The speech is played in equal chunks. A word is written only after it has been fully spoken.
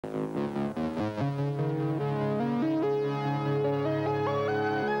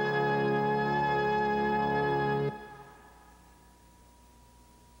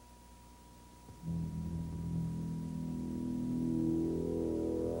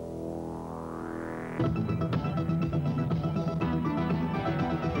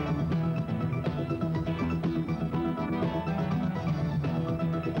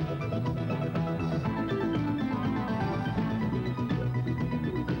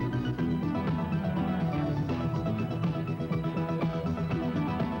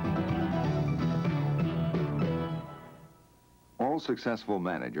All successful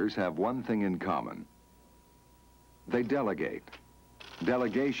managers have one thing in common. They delegate.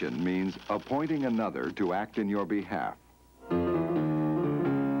 Delegation means appointing another to act in your behalf.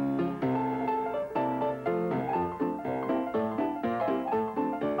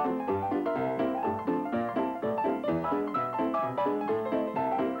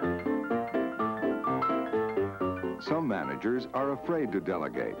 Some managers are afraid to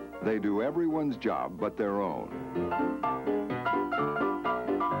delegate. They do everyone's job but their own.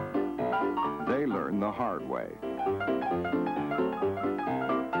 They learn the hard way.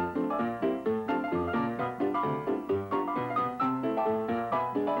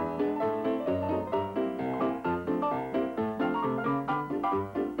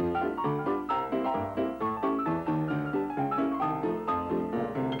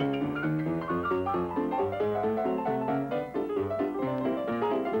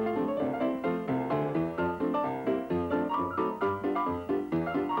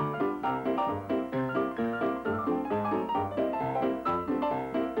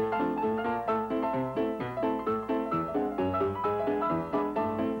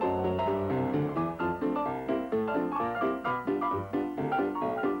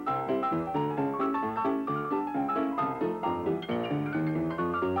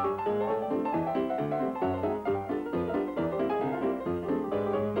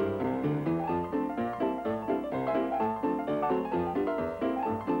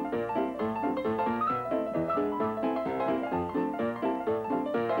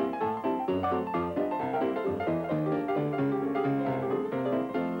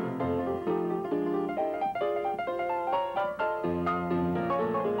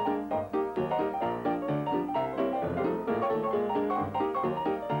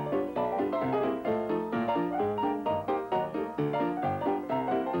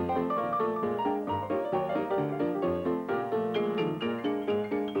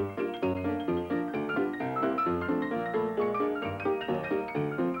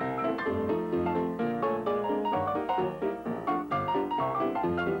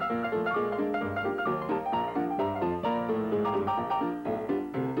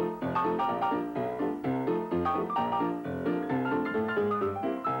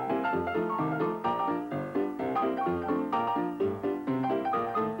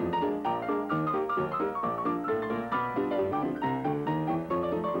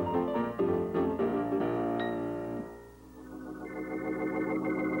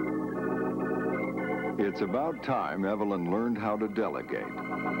 It's about time Evelyn learned how to delegate.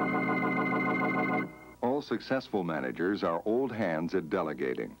 All successful managers are old hands at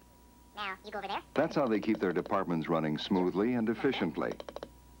delegating. Now, you go over there. That's how they keep their departments running smoothly and efficiently.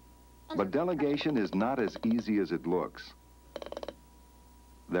 But delegation is not as easy as it looks.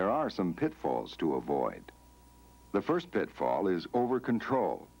 There are some pitfalls to avoid. The first pitfall is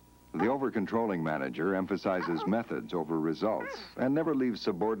over-control. The over-controlling manager emphasizes methods over results and never leaves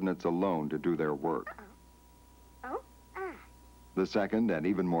subordinates alone to do their work. The second and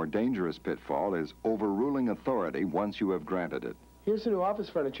even more dangerous pitfall is overruling authority once you have granted it. Here's the new office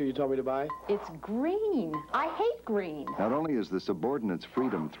furniture you told me to buy. It's green. I hate green. Not only is the subordinate's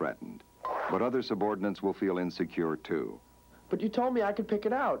freedom threatened, but other subordinates will feel insecure too. But you told me I could pick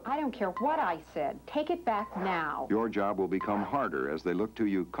it out. I don't care what I said. Take it back now. Your job will become harder as they look to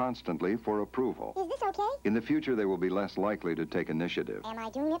you constantly for approval. Is this okay? In the future, they will be less likely to take initiative. Am I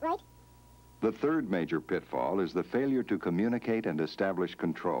doing it right? The third major pitfall is the failure to communicate and establish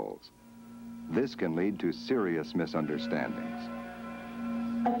controls. This can lead to serious misunderstandings.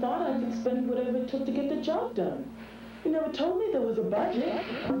 I thought I could spend whatever it took to get the job done. You never told me there was a budget.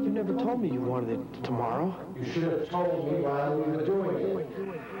 You never told me you wanted it tomorrow. You should have told me while we were doing it.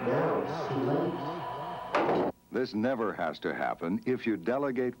 Now it's too late. This never has to happen if you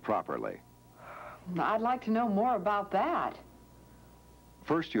delegate properly. I'd like to know more about that.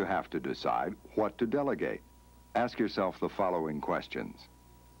 First, you have to decide what to delegate. Ask yourself the following questions.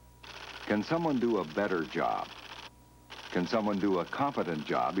 Can someone do a better job? Can someone do a competent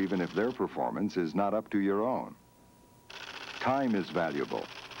job even if their performance is not up to your own? Time is valuable.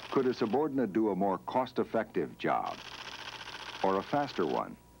 Could a subordinate do a more cost-effective job or a faster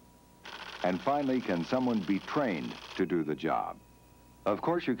one? And finally, can someone be trained to do the job? Of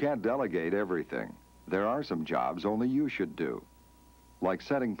course, you can't delegate everything. There are some jobs only you should do, like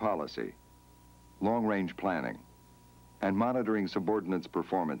setting policy. long-range planning, and monitoring subordinates'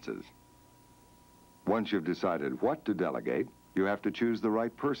 performances. Once you've decided what to delegate, you have to choose the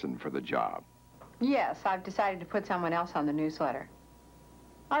right person for the job. Yes, I've decided to put someone else on the newsletter.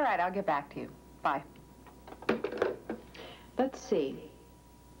 All right, I'll get back to you. Bye. Let's see.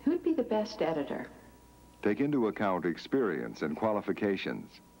 Who'd be the best editor? Take into account experience and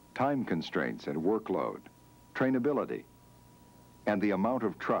qualifications, time constraints and workload, trainability, and the amount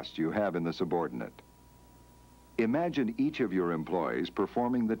of trust you have in the subordinate. Imagine each of your employees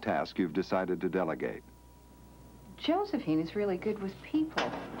performing the task you've decided to delegate. Josephine is really good with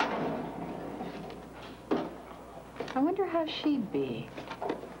people. I wonder how she'd be.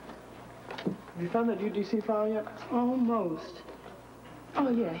 Have you found that UDC file yet? Almost. Oh,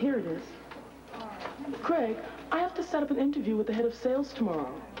 yeah, here it is. Craig, I have to set up an interview with the head of sales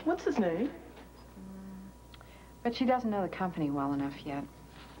tomorrow. What's his name? But she doesn't know the company well enough yet.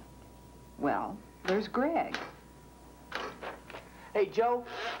 Well, there's Greg. Hey, Joe,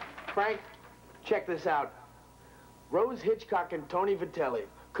 Frank, check this out. Rose Hitchcock and Tony Vitelli,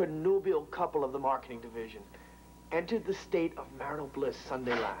 connubial couple of the marketing division, entered the state of marital bliss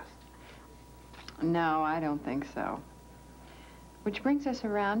Sunday last. No, I don't think so. Which brings us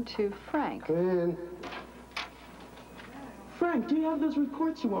around to Frank. Come in. Frank, do you have those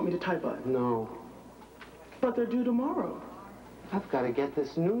reports you want me to type up? No. But they're due tomorrow. I've got to get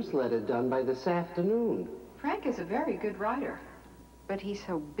this newsletter done by this afternoon. Frank is a very good writer, but he's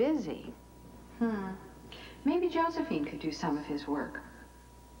so busy. Maybe Josephine could do some of his work.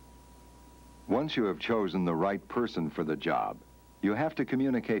 Once you have chosen the right person for the job, you have to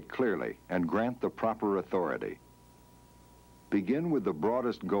communicate clearly and grant the proper authority. Begin with the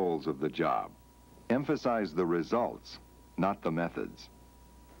broadest goals of the job. Emphasize the results, not the methods.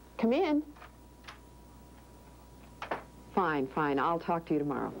 Come in. Fine, fine. I'll talk to you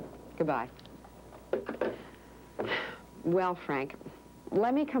tomorrow. Goodbye. Well, Frank,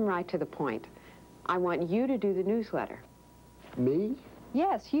 let me come right to the point. I want you to do the newsletter. Me?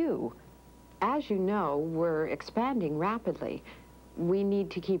 Yes, you. As you know, we're expanding rapidly. We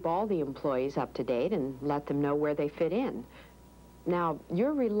need to keep all the employees up to date and let them know where they fit in. Now,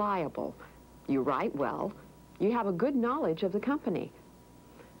 you're reliable. You write well. You have a good knowledge of the company.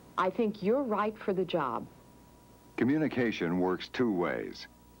 I think you're right for the job. Communication works two ways.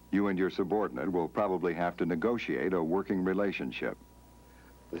 You and your subordinate will probably have to negotiate a working relationship.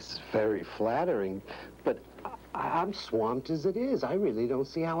 This is very flattering, but I'm swamped as it is. I really don't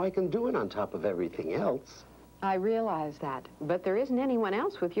see how I can do it on top of everything else. I realize that, but there isn't anyone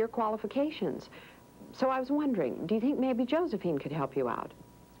else with your qualifications. So I was wondering, do you think maybe Josephine could help you out?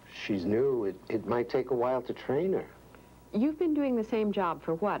 She's new. It might take a while to train her. You've been doing the same job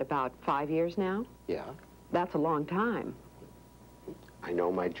for what, about 5 years now? Yeah. That's a long time. I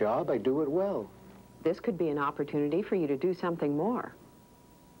know my job. I do it well. This could be an opportunity for you to do something more.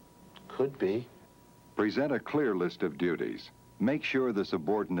 Could be. Present a clear list of duties. Make sure the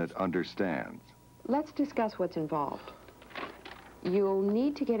subordinate understands. Let's discuss what's involved. You'll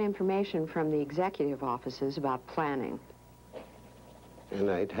need to get information from the executive offices about planning. And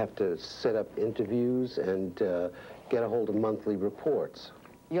I'd have to set up interviews and get a hold of monthly reports.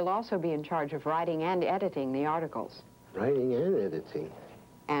 You'll also be in charge of writing and editing the articles. Writing and editing.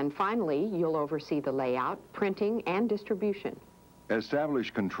 And finally, you'll oversee the layout, printing, and distribution.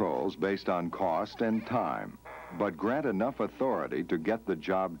 Establish controls based on cost and time, but grant enough authority to get the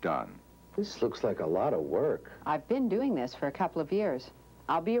job done. This looks like a lot of work. I've been doing this for a couple of years.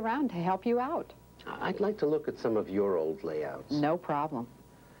 I'll be around to help you out. I'd like to look at some of your old layouts. No problem.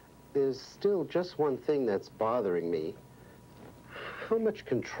 There's still just one thing that's bothering me. How much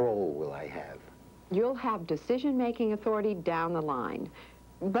control will I have? You'll have decision-making authority down the line,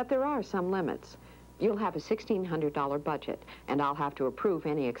 but there are some limits. You'll have a $1,600 budget, and I'll have to approve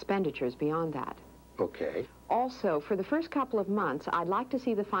any expenditures beyond that. Okay. Also, for the first couple of months, I'd like to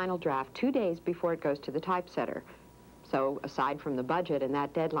see the final draft 2 days before it goes to the typesetter. So, aside from the budget and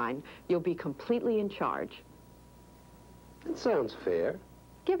that deadline, you'll be completely in charge. That sounds fair.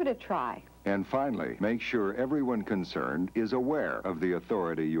 Give it a try. And finally, make sure everyone concerned is aware of the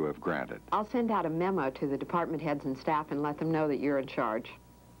authority you have granted. I'll send out a memo to the department heads and staff and let them know that you're in charge.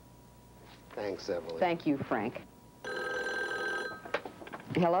 Thanks, Evelyn. Thank you, Frank.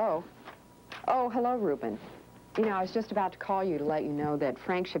 Hello? Oh, hello, Reuben. You know, I was just about to call you to let you know that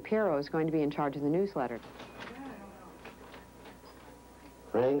Frank Shapiro is going to be in charge of the newsletter.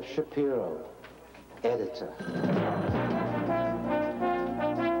 Frank Shapiro, editor.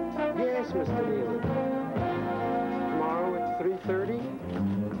 Yes, Mr. Nealon. Tomorrow at 3:30?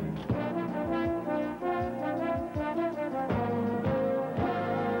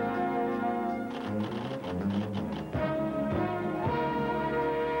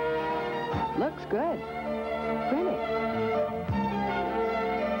 Good. Print it.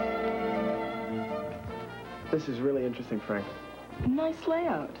 This is really interesting, Frank. Nice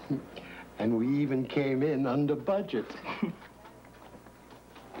layout. And we even came in under budget.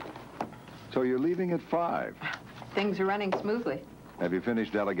 So you're leaving at 5. Things are running smoothly. Have you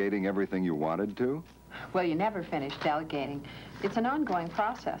finished delegating everything you wanted to? Well, you never finish delegating. It's an ongoing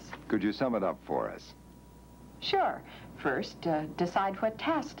process. Could you sum it up for us? Sure. First, decide what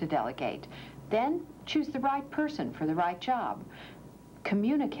tasks to delegate. Then, choose the right person for the right job.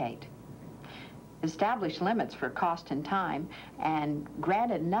 Communicate. Establish limits for cost and time, and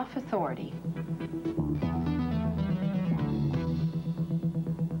grant enough authority.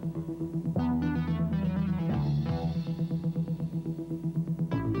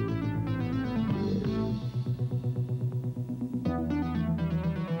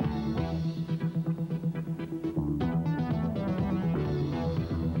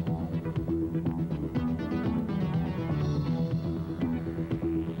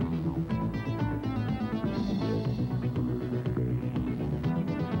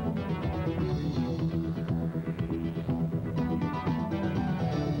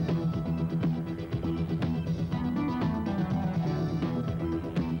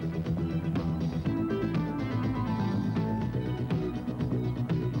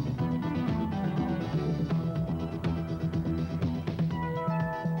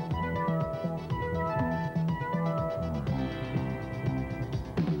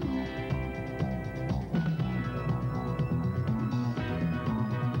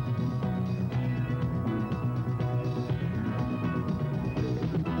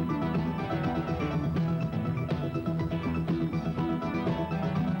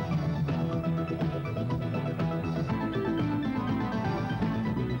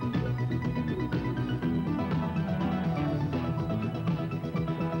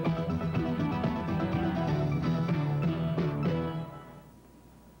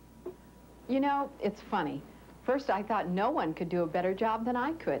 You know, it's funny. First, I thought no one could do a better job than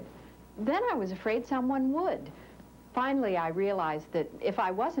I could. Then I was afraid someone would. Finally, I realized that if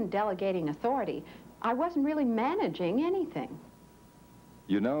I wasn't delegating authority, I wasn't really managing anything.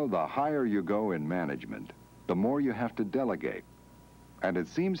 You know, the higher you go in management, the more you have to delegate. And it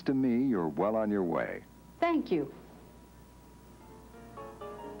seems to me you're well on your way. Thank you.